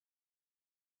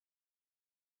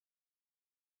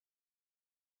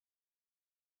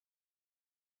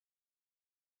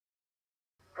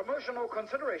Promotional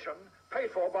consideration paid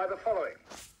for by the following.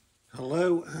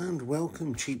 Hello and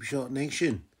welcome, Cheap Shot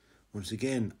Nation. Once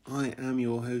again, I am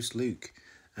your host Luke,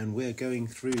 and we're going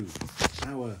through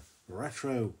our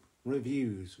retro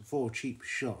reviews for Cheap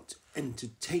Shot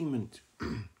Entertainment.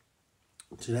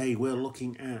 Today we're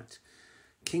looking at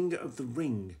King of the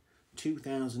Ring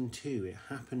 2002. It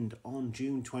happened on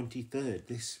June 23rd.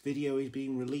 This video is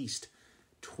being released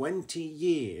 20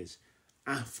 years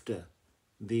after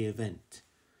the event.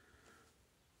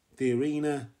 The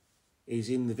arena is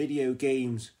in the video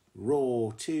games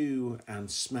Raw 2 and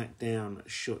SmackDown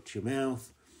Shut Your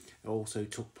Mouth. It also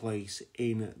took place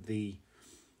in the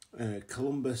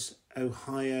Columbus,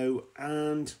 Ohio,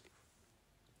 and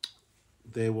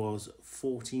there was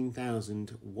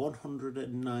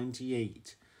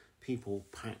 14,198 people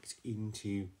packed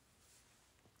into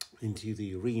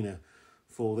the arena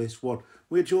for this one.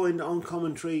 We're joined on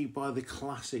commentary by the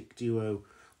classic duo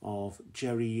of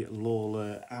Jerry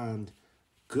Lawler and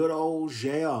good old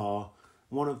JR,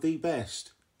 one of the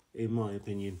best, in my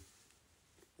opinion,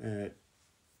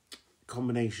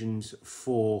 combinations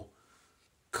for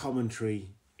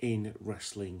commentary in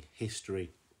wrestling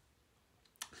history.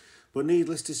 But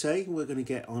needless to say, we're going to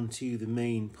get on to the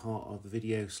main part of the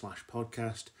video /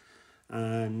 podcast,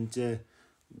 and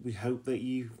we hope that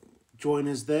you join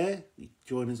us there.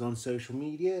 Join us on social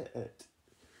media at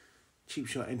Cheap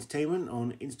Shot Entertainment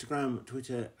on Instagram,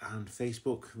 Twitter and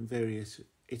Facebook, various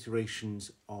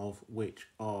iterations of which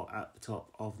are at the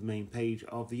top of the main page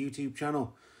of the YouTube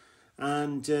channel.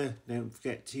 And don't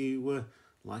forget to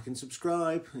like and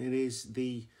subscribe. It is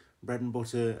the bread and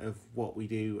butter of what we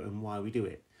do and why we do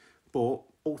it. But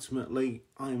ultimately,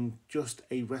 I'm just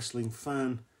a wrestling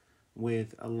fan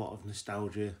with a lot of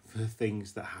nostalgia for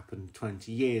things that happened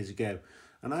 20 years ago.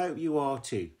 And I hope you are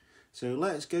too. So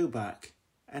let's go back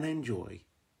and enjoy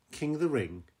King of the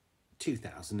Ring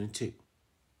 2002.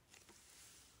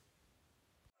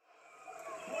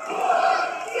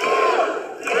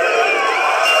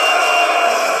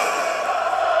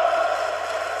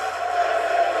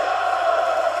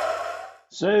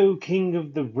 So, King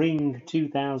of the Ring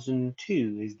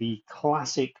 2002 is the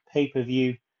classic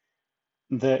pay-per-view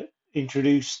that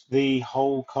introduced the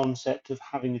whole concept of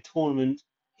having a tournament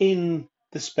in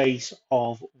the space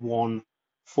of one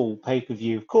full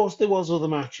pay-per-view. Of course, there was other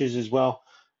matches as well,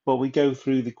 but we go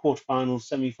through the quarterfinals,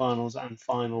 semi-finals and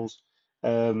finals,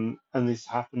 and this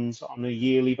happens on a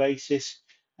yearly basis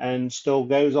and still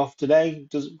goes off today.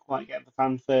 Doesn't quite get the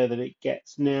fanfare that it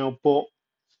gets now, but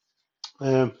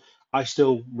I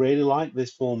still really like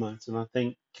this format, and I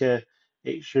think it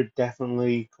should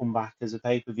definitely come back as a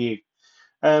pay-per-view.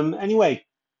 Anyway,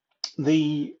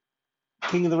 the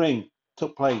King of the Ring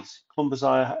took place Columbus,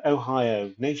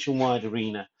 Ohio, nationwide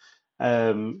arena.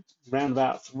 Around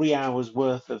about 3 hours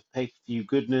worth of pay-per-view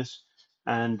goodness,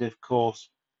 and of course,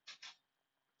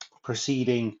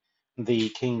 preceding the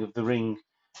King of the Ring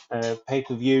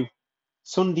pay-per-view,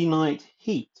 Sunday Night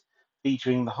Heat,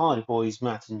 featuring the Hardy Boys,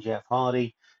 Matt and Jeff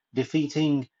Hardy,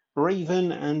 defeating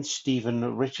Raven and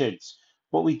Steven Richards.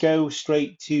 But we go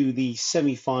straight to the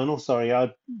semi-final. Sorry,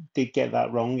 I did get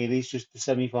that wrong. It is just the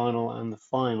semi-final and the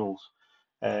finals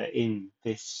in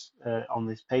this on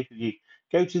this pay-per-view.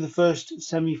 Go to the first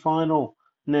semi-final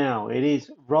now. It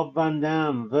is Rob Van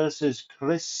Dam versus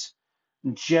Chris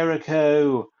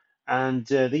Jericho, and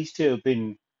these two have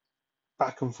been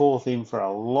back and forth in for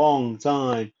a long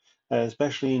time,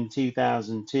 especially in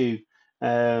 2002.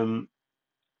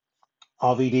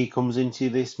 RVD comes into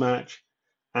this match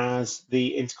as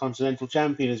the Intercontinental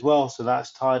Champion as well, so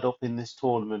that's tied up in this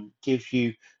tournament. Gives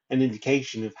you an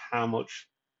indication of how much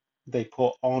they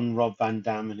put on Rob Van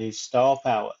Dam and his star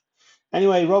power.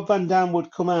 Anyway, Rob Van Dam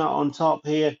would come out on top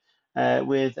here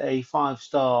with a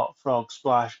 5-star frog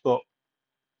splash, but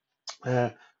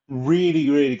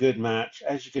really, really good match,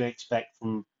 as you can expect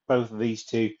from both of these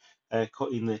two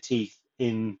cutting their teeth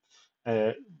in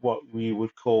what we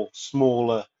would call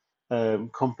smaller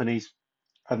companies,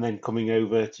 and then coming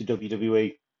over to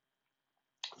WWE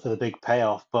for the big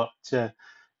payoff. But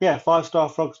yeah, 5-star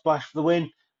frog splash for the win.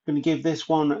 I'm going to give this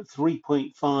one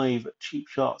 3.5 cheap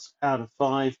shots out of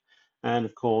 5. And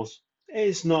of course,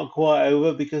 it's not quite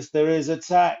over because there is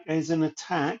an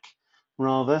attack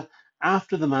rather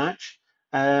after the match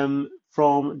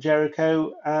from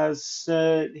Jericho as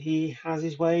he has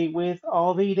his way with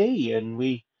RVD, and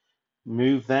we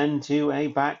move then to a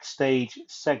backstage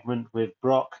segment with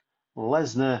Brock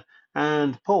Lesnar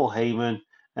and Paul Heyman,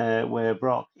 where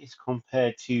Brock is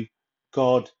compared to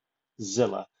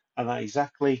Godzilla, and that is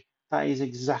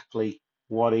exactly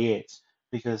what he is,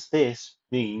 because this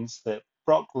means that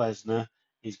Brock Lesnar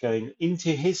is going into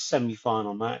his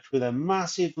semi-final match with a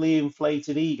massively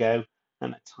inflated ego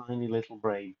and a tiny little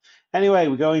brain. Anyway,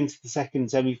 we go into the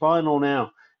second semi-final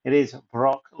now. It is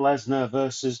Brock Lesnar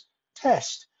versus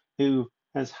Test, who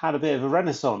has had a bit of a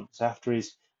renaissance after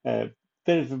his bit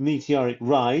of a meteoric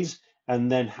rise,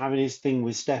 and then having his thing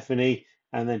with Stephanie,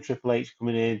 and then Triple H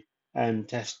coming in and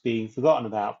Test being forgotten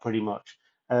about pretty much.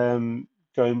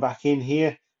 Going back in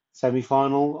here,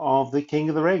 semi-final of the King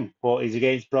of the Ring, but he's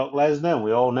against Brock Lesnar.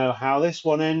 We all know how this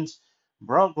one ends.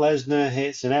 Brock Lesnar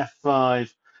hits an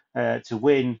F5 to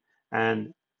win,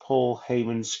 and Paul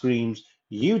Heyman screams,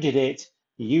 "You did it!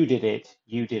 You did it!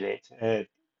 You did it!"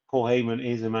 Paul Heyman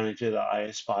is a manager that I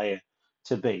aspire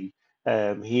to be.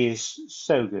 He is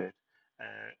so good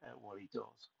at what he does.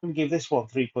 I'm going to give this one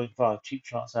 3.5 cheap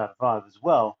shots out of 5 as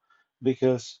well,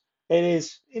 because it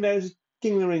is, it's a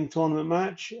King of the Ring tournament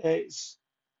match. It's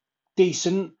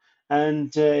decent,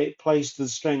 and it plays to the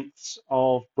strengths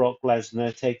of Brock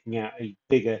Lesnar taking out a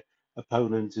bigger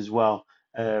opponent as well.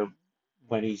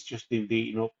 When he's just been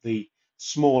beating up the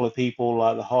smaller people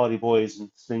like the Hardy Boys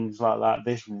and things like that,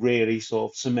 this really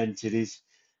sort of cemented his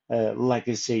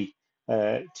legacy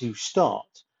to start.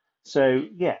 So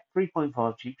yeah,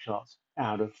 3.5 cheap shots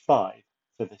out of 5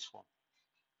 for this one.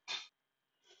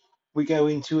 We go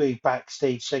into a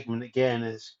backstage segment again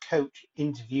as Coach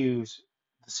interviews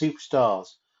the superstars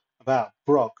about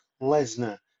Brock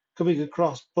Lesnar, coming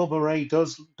across Bubba Ray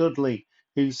Dudley,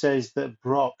 who says that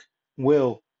Brock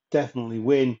will definitely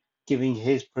win, giving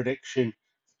his prediction,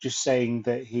 just saying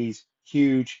that he's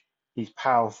huge, he's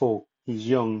powerful, he's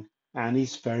young, and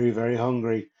he's very, very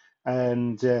hungry.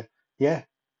 And yeah,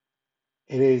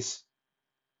 it is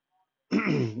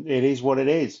it is what it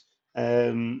is.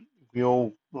 We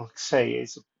all, like I say,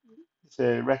 it's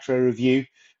a retro review,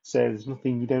 so there's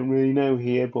nothing you don't really know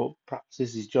here, but perhaps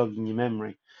this is jogging your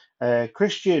memory.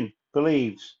 Christian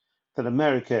believes that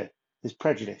America is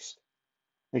prejudiced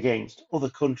against other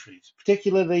countries,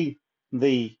 particularly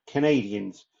the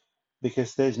Canadians,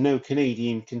 because there's no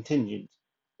Canadian contingent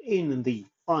in the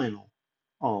final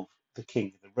of the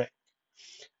King of the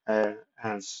Ring,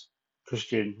 as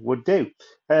Christian would do.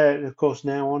 Of course,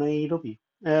 now on AEW.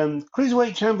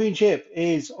 Cruiserweight Championship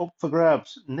is up for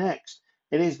grabs next.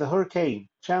 It is the Hurricane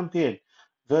champion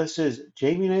versus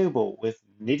Jamie Noble with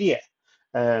Nydia.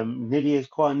 Nydia is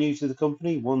quite new to the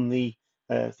company, won the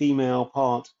female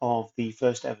part of the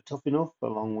first ever Tough Enough,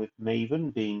 along with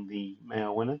Maven being the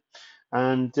male winner.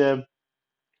 And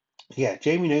yeah,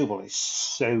 Jamie Noble is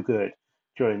so good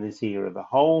during this era. The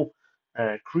whole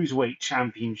Cruiserweight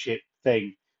Championship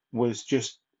thing was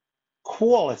just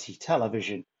quality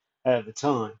television at the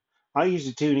time. I used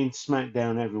to tune into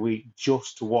SmackDown every week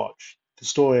just to watch the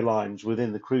storylines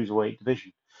within the Cruiserweight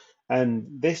division. And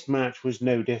this match was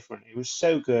no different. It was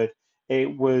so good.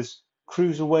 It was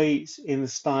Cruiserweights in the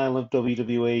style of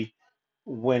WWE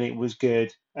when it was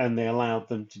good, and they allowed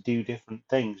them to do different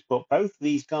things. But both of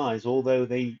these guys, although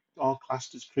they are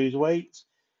classed as Cruiserweights,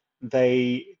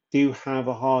 they do have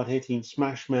a hard-hitting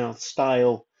smash mouth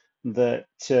style that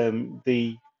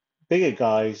the bigger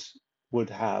guys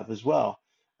would have as well.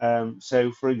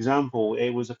 So, for example, it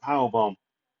was a powerbomb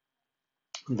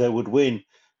that would win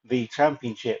the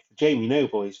championship for Jamie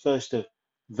Noble, his first of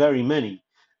very many,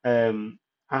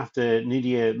 after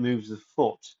Nydia moves the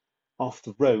foot off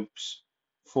the ropes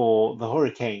for the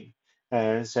Hurricane.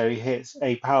 So he hits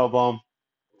a powerbomb.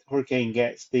 Hurricane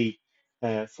gets the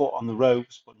foot on the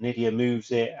ropes, but Nydia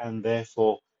moves it, and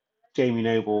therefore Jamie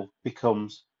Noble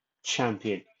becomes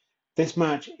champion. This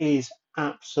match is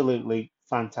absolutely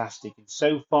fantastic, and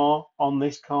so far on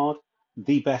this card,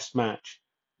 the best match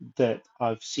that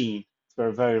I've seen for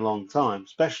a very long time,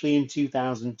 especially in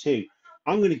 2002.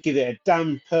 I'm going to give it a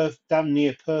damn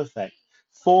near perfect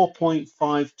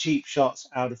 4.5 cheap shots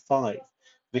out of 5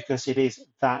 because it is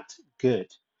that good.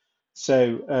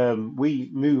 So we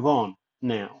move on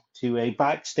now to a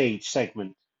backstage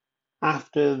segment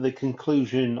after the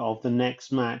conclusion of the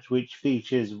next match, which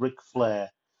features Ric Flair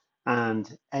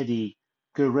and Eddie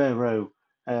Guerrero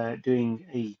doing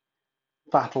a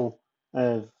battle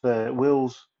of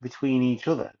wills between each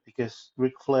other, because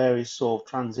Ric Flair is sort of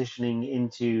transitioning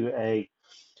into a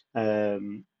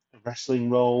wrestling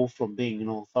role from being an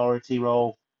authority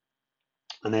role,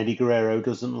 and Eddie Guerrero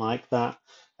doesn't like that.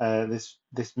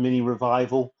 This mini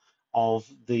revival of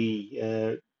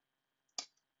the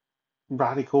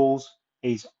Radicals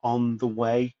is on the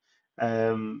way.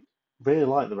 Really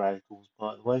like the Radicals,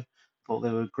 by the way. Thought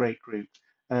they were a great group.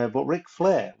 But Ric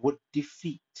Flair would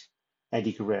defeat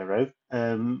Eddie Guerrero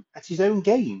at his own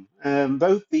game.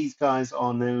 Both these guys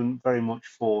are known very much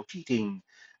for cheating,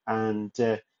 and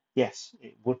yes,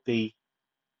 it would be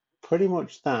pretty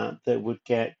much that would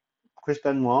get Chris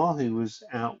Benoit, who was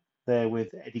out there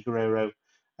with Eddie Guerrero,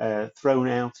 thrown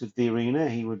out of the arena.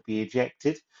 He would be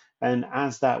ejected. And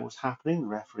as that was happening, the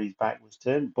referee's back was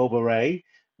turned. Bubba Ray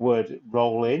would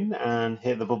roll in and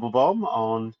hit the bubble bomb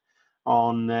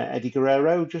on Eddie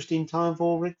Guerrero just in time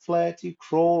for Ric Flair to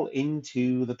crawl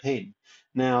into the pin.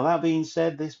 Now, that being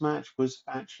said, this match was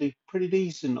actually pretty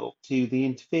decent up to the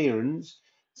interference.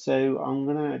 So I'm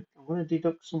gonna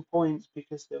deduct some points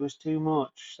because there was too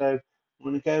much. So I'm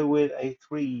gonna go with a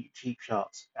 3 cheap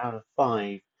shots out of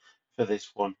 5 for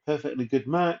this one. Perfectly good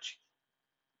match.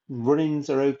 Run-ins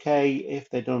are okay if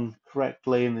they're done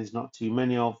correctly and there's not too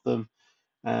many of them.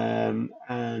 Yeah,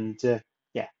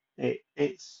 it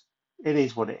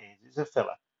is what it is. It's a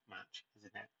filler match,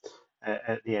 isn't it?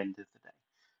 At the end of the day.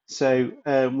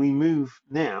 So we move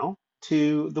now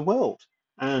to the world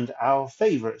and our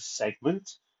favourite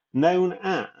segment, known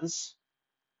as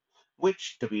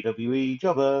Which WWE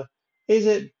Jobber is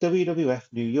at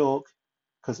WWF New York?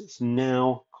 Because it's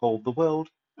now called the World,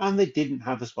 and they didn't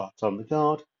have a spot on the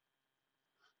card.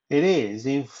 It is,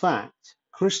 in fact,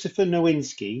 Christopher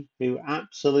Nowinski, who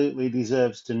absolutely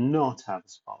deserves to not have a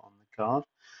spot on the card,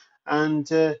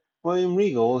 and William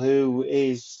Regal, who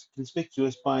is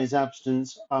conspicuous by his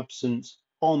absence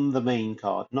on the main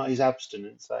card. Not his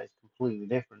abstinence, that is completely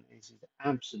different. It's his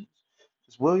absence.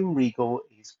 Because William Regal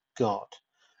is God.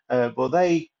 But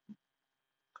they,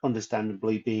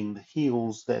 understandably, being the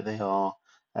heels that they are,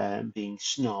 being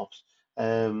snobs,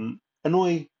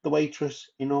 annoy the waitress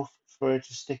enough for her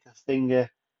to stick a finger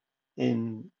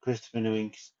in Christopher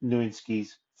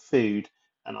Nowinski's food,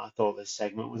 and I thought this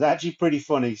segment was actually pretty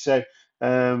funny. So,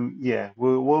 yeah,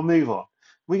 we'll move on.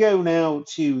 We go now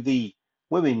to the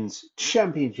women's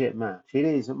championship match. It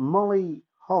is Molly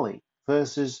Holly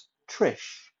versus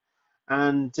Trish,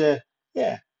 and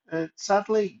yeah,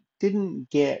 sadly didn't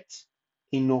get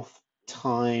enough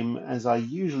time, as I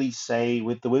usually say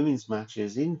with the women's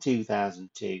matches in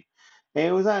 2002.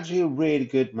 It was actually a really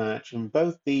good match, and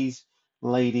both these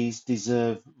ladies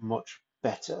deserve much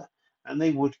better, and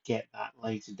they would get that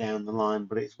later down the line,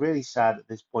 but it's really sad at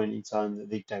this point in time that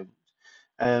they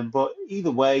don't. But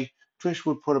either way, Trish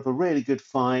would put up a really good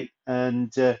fight,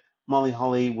 and Molly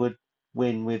Holly would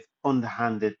win with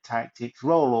underhanded tactics,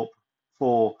 roll up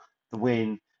for the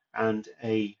win, and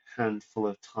a handful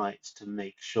of tights to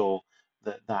make sure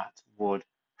that that would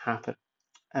happen.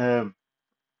 And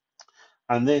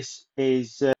this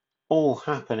is all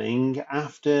happening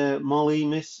after Molly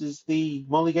misses the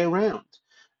Molly go round.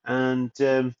 And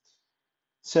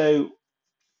so,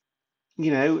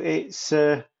 you know, it's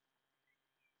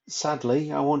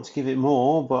sadly, I want to give it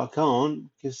more, but I can't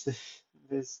because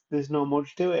there's not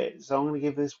much to it. So I'm going to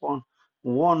give this one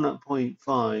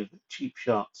 1.5 cheap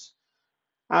shots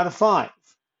out of 5.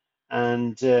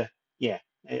 And yeah,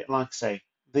 like I say,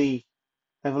 the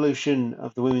evolution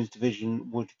of the women's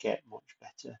division would get much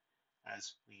better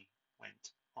as we went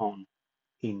on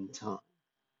in time.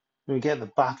 We get the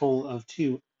battle of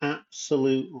two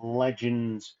absolute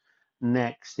legends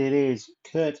next. It is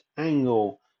Kurt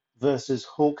Angle versus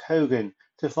Hulk Hogan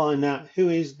to find out who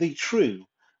is the true,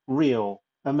 real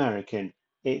American.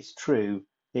 It's true,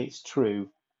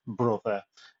 brother.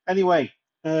 Anyway,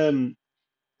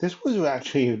 this was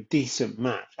actually a decent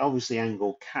match. Obviously,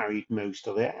 Angle carried most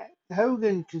of it.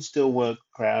 Hogan can still work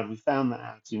the crowd. We found that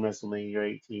out in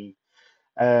WrestleMania 18.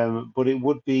 But it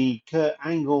would be Kurt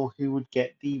Angle who would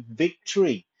get the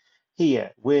victory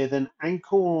here with an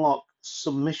ankle lock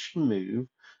submission move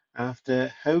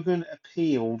after Hogan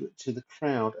appealed to the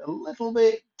crowd a little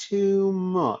bit too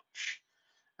much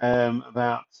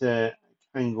about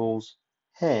Angle's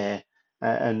hair,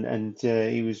 and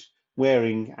he was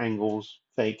wearing Angle's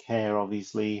fake hair.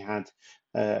 Obviously, he had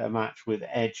a match with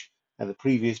Edge at the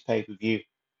previous pay-per-view,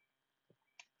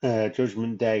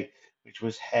 Judgment Day, which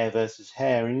was hair versus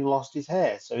hair, and he lost his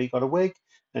hair, so he got a wig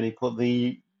and he put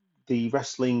the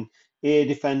wrestling ear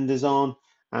defenders on,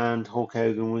 and Hulk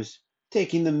Hogan was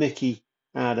taking the mickey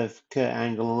out of Kurt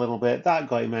Angle a little bit. That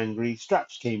got him angry.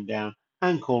 Straps came down,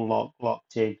 ankle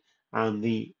locked in, and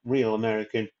the real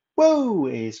American, whoa,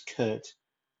 is Kurt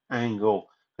Angle.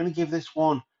 I'm going to give this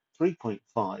one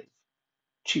 3.5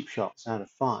 cheap shots out of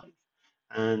 5.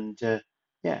 And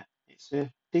yeah, it's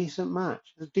a decent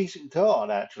match. It's a decent card,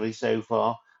 actually, so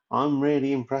far. I'm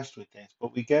really impressed with this.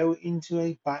 But we go into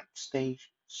a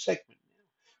backstage segment now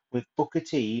with Booker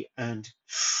T and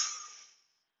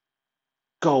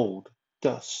Gold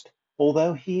Dust.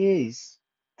 Although he is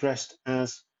dressed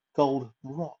as Gold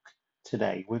Rock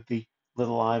today with the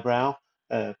little eyebrow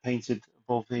painted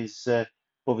above his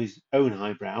own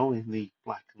eyebrow in the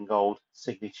black and gold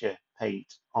signature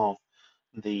paint of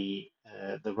the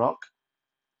Rock.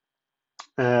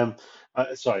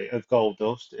 Sorry, of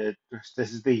Goldust.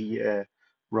 This is the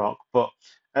Rock, but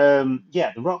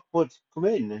yeah, the Rock would come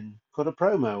in and cut a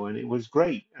promo, and it was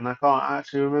great. And I can't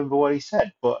actually remember what he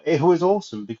said, but it was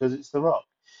awesome because it's the Rock.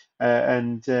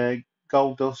 And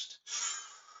Goldust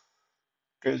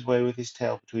goes away with his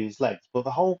tail between his legs. But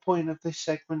the whole point of this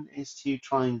segment is to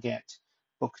try and get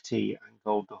Booker T and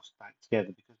Goldust back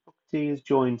together because Booker T has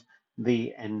joined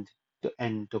the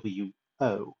NWO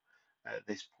at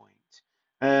this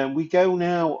point. We go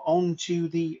now on to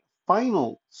the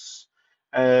finals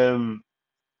of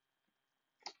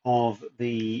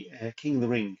the King of the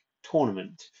Ring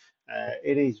tournament.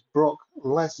 It is Brock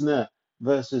Lesnar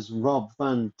versus Rob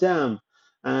Van Dam.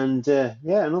 And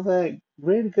yeah, another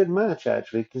really good match,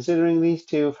 actually, considering these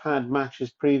two have had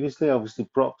matches previously. Obviously,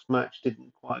 Brock's match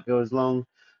didn't quite go as long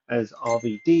as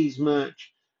RVD's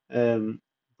match.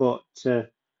 But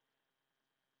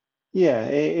yeah,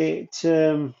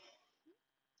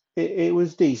 it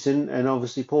was decent, and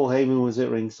obviously Paul Heyman was at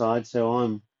ringside, so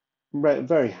I'm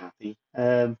very happy.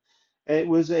 It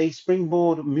was a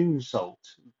springboard moonsault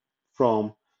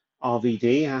from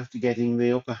RVD after getting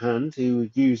the upper hand to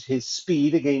use his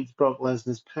speed against Brock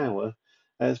Lesnar's power.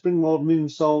 Springboard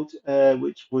moonsault,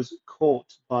 which was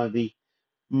caught by the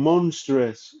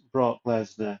monstrous Brock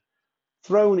Lesnar,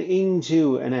 thrown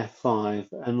into an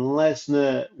F5, and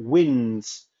Lesnar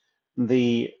wins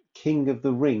the King of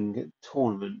the Ring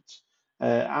tournament.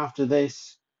 After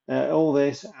this, all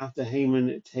this, after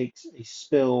Heyman takes a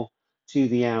spill to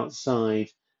the outside,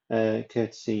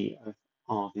 courtesy of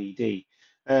RVD.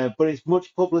 But it's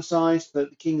much publicised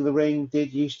that the King of the Ring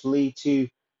did used to lead to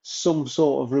some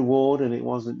sort of reward, and it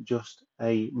wasn't just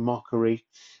a mockery.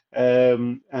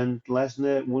 And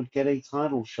Lesnar would get a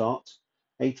title shot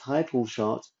at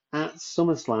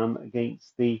SummerSlam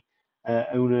against the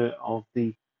owner of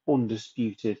the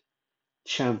Undisputed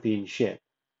Championship.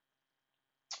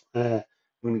 I'm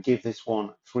going to give this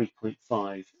one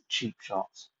 3.5 cheap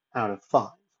shots out of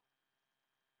 5.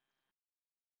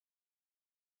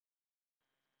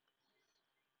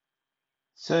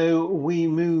 So we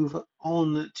move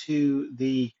on to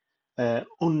the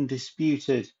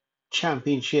Undisputed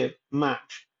Championship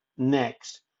match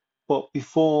next. But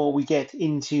before we get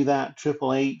into that,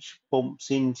 Triple H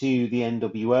bumps into the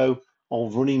NWO,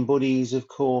 of running buddies, of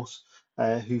course,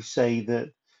 who say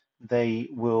that they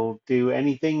will do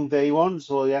anything they want.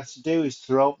 So all he has to do is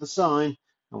throw up the sign,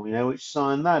 and we know which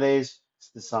sign that is.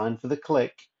 It's the sign for the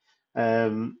Click.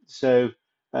 So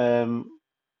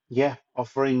yeah,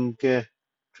 offering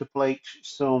Triple H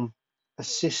some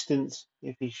assistance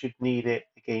if he should need it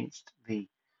against the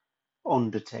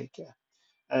Undertaker.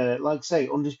 Like I say,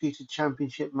 Undisputed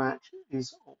Championship match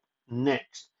is up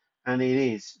next, and it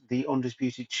is the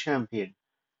Undisputed Champion,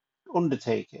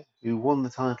 Undertaker, who won the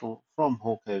title from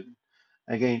Hulk Hogan,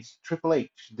 against Triple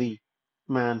H, the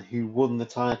man who won the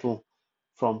title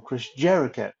from Chris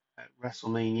Jericho at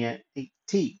WrestleMania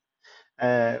 18.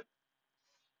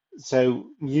 So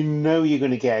you know you're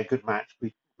going to get a good match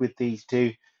with these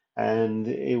two, and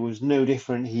it was no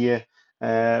different here.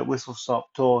 Whistle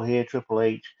stop tour here. Triple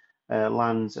H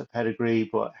lands a pedigree,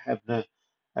 but Hebner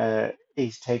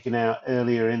is taken out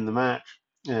earlier in the match.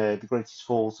 The Greatest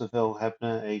Falls of Earl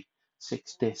Hebner, a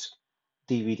 6-disc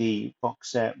DVD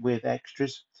box set with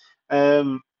extras,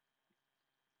 and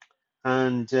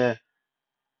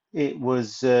it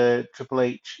was Triple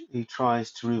H who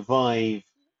tries to revive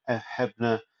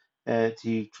Hebner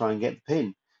to try and get the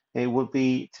pin. It would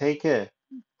be Taker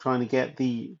trying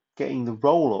to getting the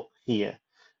roll up here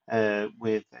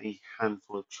with a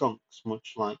handful of trunks,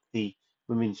 much like the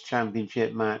Women's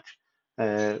Championship match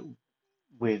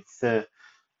with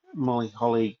Molly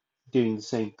Holly doing the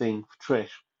same thing for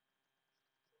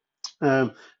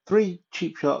Trish. 3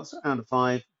 cheap shots out of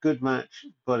 5. Good match,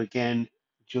 but again,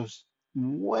 just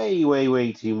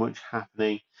way too much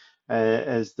happening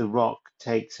as The Rock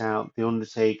takes out The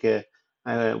Undertaker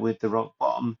with the rock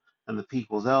bottom and the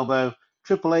people's elbow.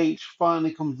 Triple H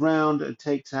finally comes round and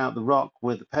takes out The Rock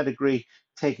with the pedigree.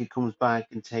 Taker comes back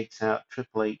and takes out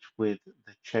Triple H with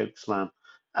the choke slam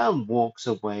and walks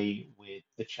away with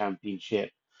the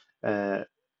championship in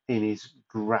his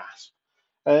grasp.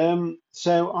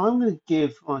 So I'm going to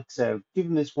give, like I said, I've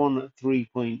given this one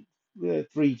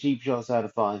 3.3 cheap shots out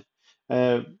of 5.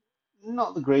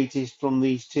 Not the greatest from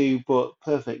these two, but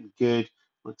perfectly good.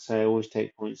 Like I say, I always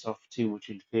take points off for too much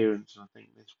interference, and I think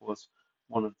this was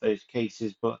one of those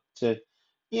cases. But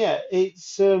yeah,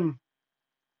 it's King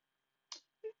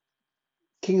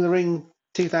of the Ring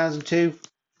 2002.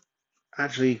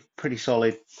 Actually, pretty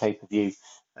solid pay-per-view.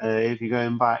 If you're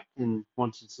going back and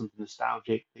wanting something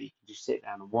nostalgic that you can just sit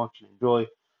down and watch and enjoy,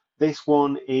 this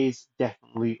one is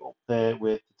definitely up there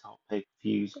with the top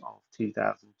pay-per-views of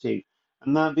 2002.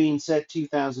 And that being said,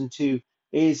 2002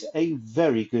 is a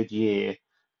very good year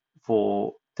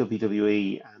for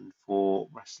WWE and for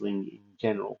wrestling in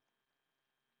general.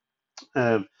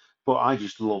 But I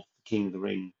just love the King of the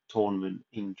Ring tournament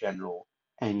in general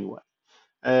anyway.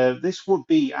 This would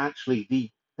be actually the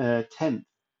 10th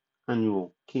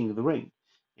annual King of the Ring,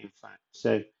 in fact.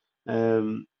 So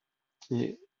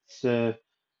it's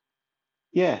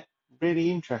yeah, really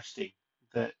interesting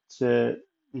that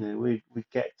we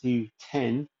get to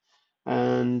 10,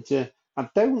 and I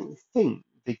don't think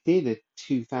they did a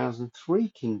 2003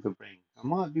 King of the Ring. I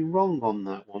might be wrong on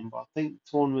that one, but I think the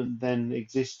tournament then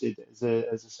existed as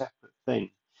a separate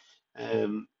thing,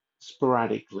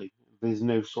 sporadically. There's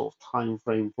no sort of time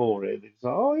frame for it. It's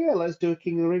like, oh yeah, let's do a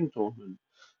King of the Ring tournament.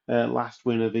 Last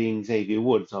winner being Xavier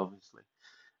Woods, obviously.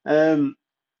 Um,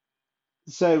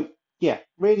 so yeah,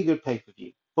 really good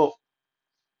pay-per-view. But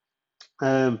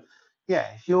um,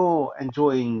 yeah, if you're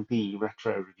enjoying the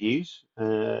retro reviews,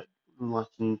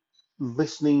 liking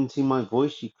listening to my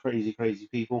voice, you crazy, crazy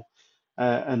people,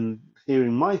 and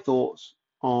hearing my thoughts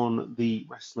on the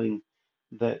wrestling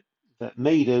that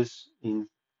made us in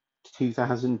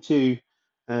 2002,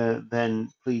 then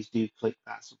please do click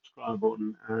that subscribe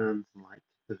button and like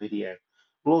the video.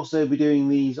 We'll also be doing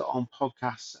these on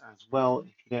podcasts as well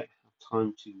if you don't have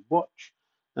time to watch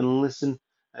and listen.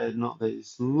 Not that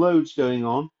there's loads going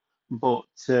on, but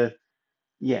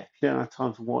yeah, if you don't have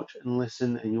time to watch and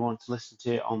listen and you want to listen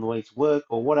to it on the way to work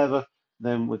or whatever,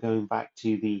 then we're going back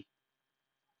to the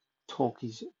Talk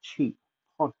is Cheap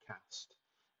podcast.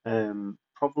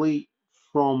 Probably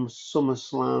from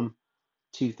SummerSlam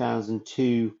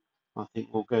 2002, I think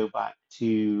we'll go back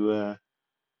to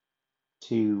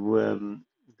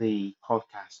the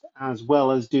podcast as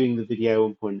well as doing the video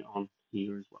and putting it on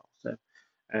here as well. So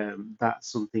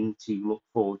that's something to look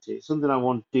forward to. It's something I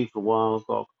want to do for a while. I've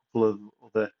got a couple of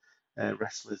other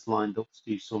wrestlers lined up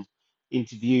to do some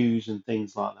interviews and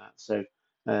things like that. So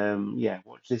yeah,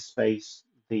 watch this space.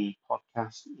 The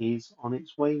podcast is on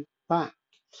its way back.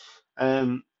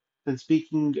 And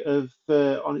speaking of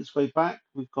on its way back,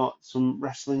 we've got some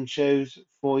wrestling shows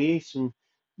for you, some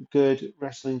good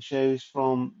wrestling shows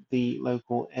from the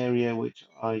local area, which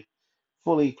I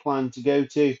fully plan to go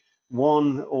to.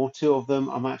 One or two of them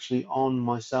I'm actually on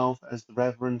myself as the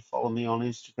Reverend. Follow me on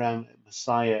Instagram at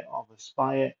Messiah of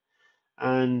Aspire,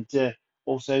 and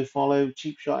also follow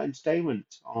Cheap Shot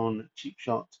Entertainment on Cheap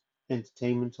Shot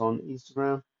Entertainment on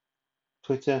Instagram,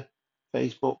 Twitter,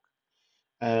 Facebook.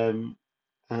 And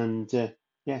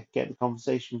yeah, get the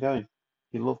conversation going.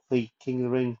 If you love the King of the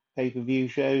Ring pay-per-view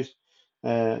shows,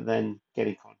 then get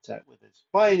in contact with us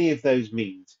by any of those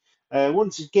means.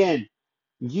 Once again,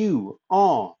 you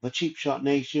are the Cheap Shot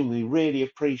Nation. We really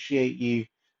appreciate you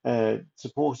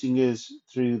supporting us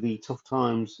through the tough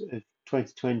times of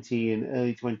 2020 and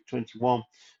early 2021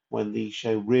 when the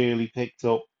show really picked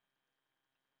up,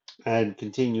 and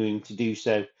continuing to do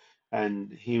so,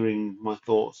 and hearing my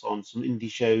thoughts on some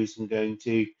indie shows and going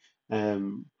to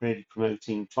really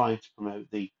trying to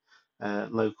promote the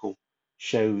local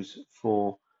shows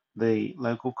for the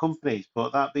local companies.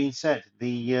 But that being said,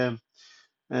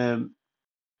 um,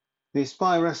 the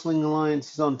Aspire Wrestling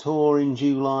Alliance is on tour in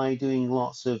July, doing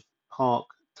lots of park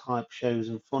type shows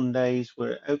and fun days.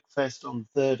 We're at Oakfest on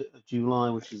the 3rd of July,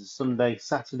 which is a Sunday.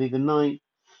 Saturday the 9th,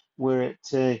 we're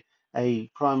at a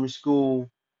primary school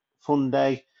fun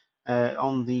day.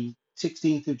 On the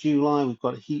 16th of July, we've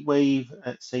got a heat wave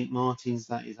at St. Martin's.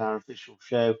 That is our official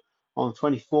show. On the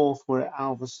 24th, we're at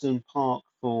Alveston Park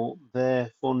for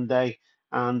their fun day.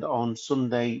 And on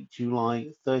Sunday,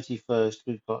 July 31st,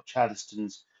 we've got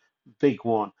Chaddeston's big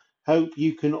one. Hope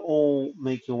you can all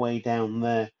make your way down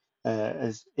there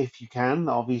as if you can,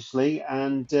 obviously.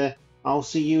 And I'll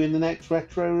see you in the next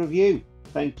retro review.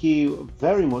 Thank you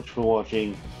very much for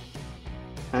watching,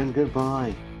 and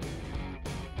goodbye.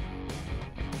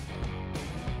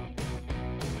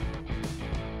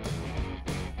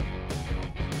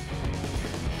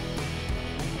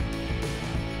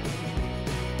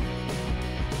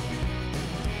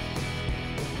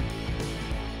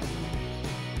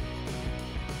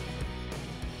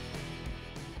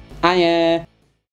 Hiya!